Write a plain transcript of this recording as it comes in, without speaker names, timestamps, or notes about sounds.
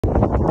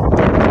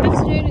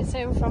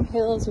Joe from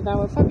Hills with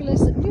our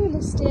fabulous new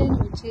listing,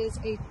 which is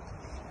a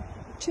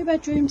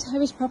 2-bedroom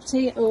terrace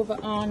property over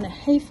on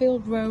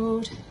Hayfield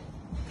Road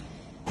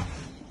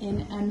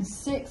in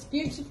M6.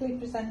 Beautifully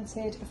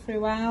presented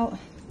throughout.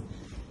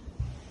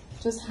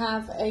 Does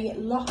have a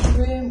loft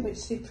room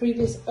which the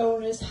previous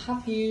owners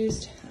have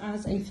used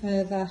as a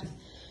further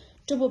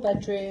double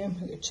bedroom.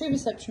 We've got 2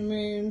 reception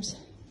rooms,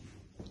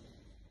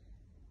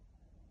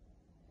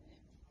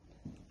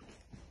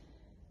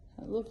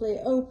 a lovely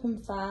open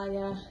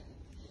fire,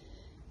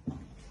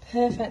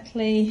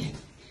 perfectly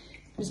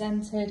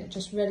presented,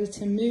 just ready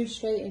to move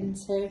straight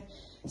into.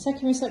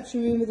 Second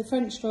reception room with the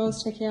French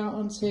doors taking out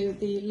onto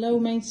the low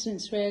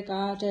maintenance rear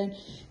garden.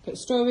 Got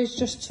storage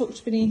just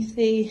tucked beneath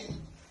the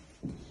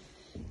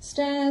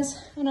stairs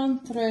and on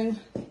through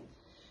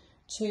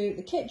to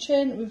the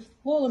kitchen with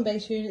wall and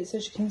base units,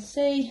 as you can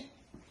see.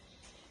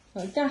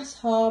 Got a gas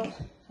hob,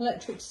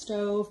 electric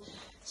stove,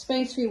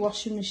 space for your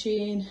washing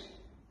machine,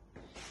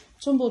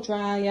 tumble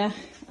dryer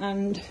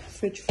and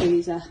fridge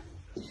freezer.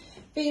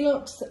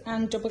 Velux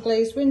and double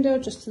glazed window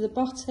just to the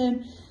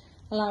bottom,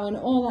 allowing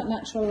all that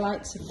natural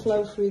light to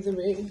flow through the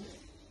room.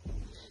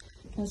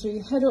 As we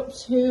head up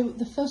to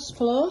the first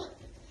floor,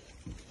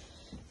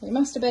 the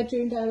master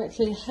bedroom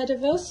directly ahead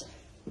of us.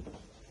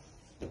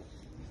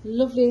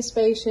 Lovely and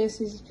spacious,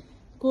 these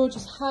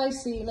gorgeous high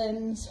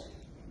ceilings.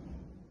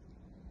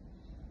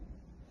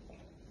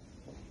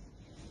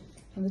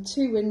 And the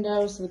 2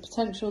 windows, so the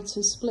potential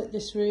to split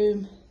this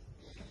room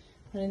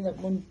when that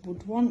one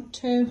would want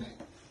to.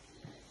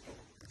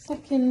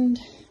 Second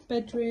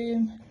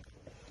bedroom,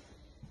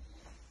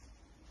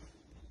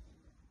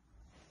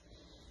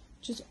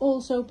 which is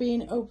also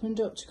being opened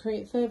up to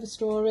create further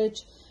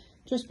storage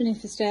just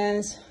beneath the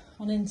stairs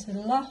on into the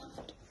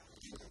loft.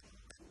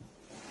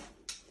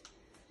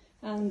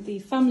 And the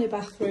family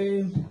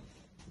bathroom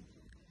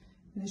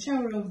with a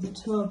shower over the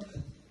tub.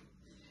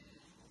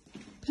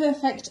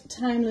 Perfect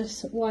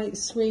timeless white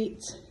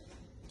suite.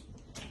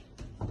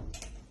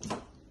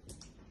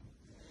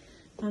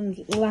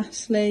 And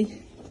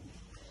lastly,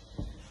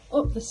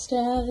 up the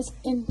stairs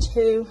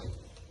into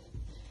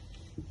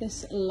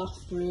this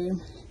loft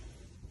room.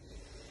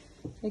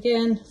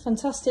 Again,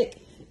 fantastic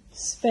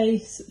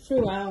space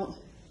throughout,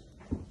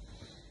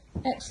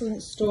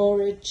 excellent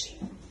storage,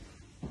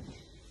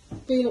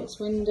 Velux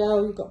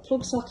window, you've got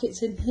plug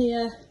sockets in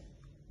here.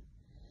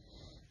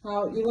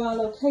 Now you are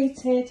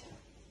located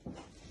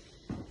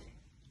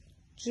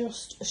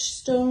just a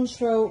stone's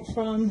throw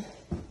from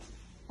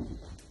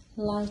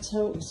Light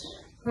Oaks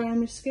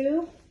Primary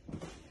School,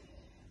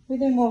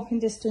 within walking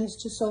distance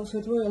to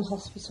Salford Royal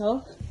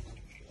Hospital,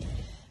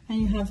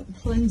 and you have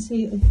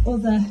plenty of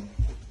other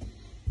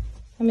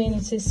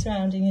amenities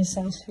surrounding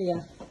yourself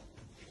here.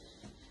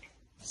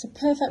 It's a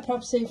perfect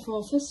property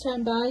for first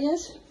time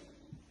buyers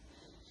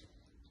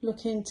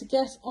looking to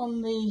get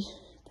on the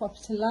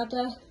property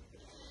ladder,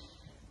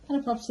 and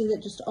a property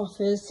that just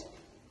offers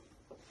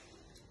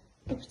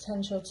the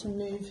potential to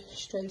move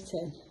straight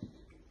in.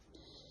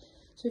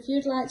 So if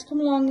you'd like to come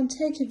along and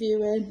take a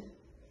viewing,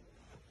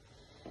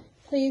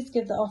 please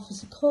give the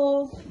office a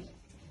call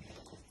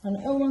on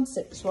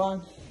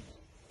 0161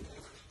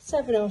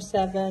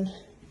 707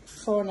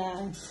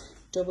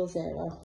 4900.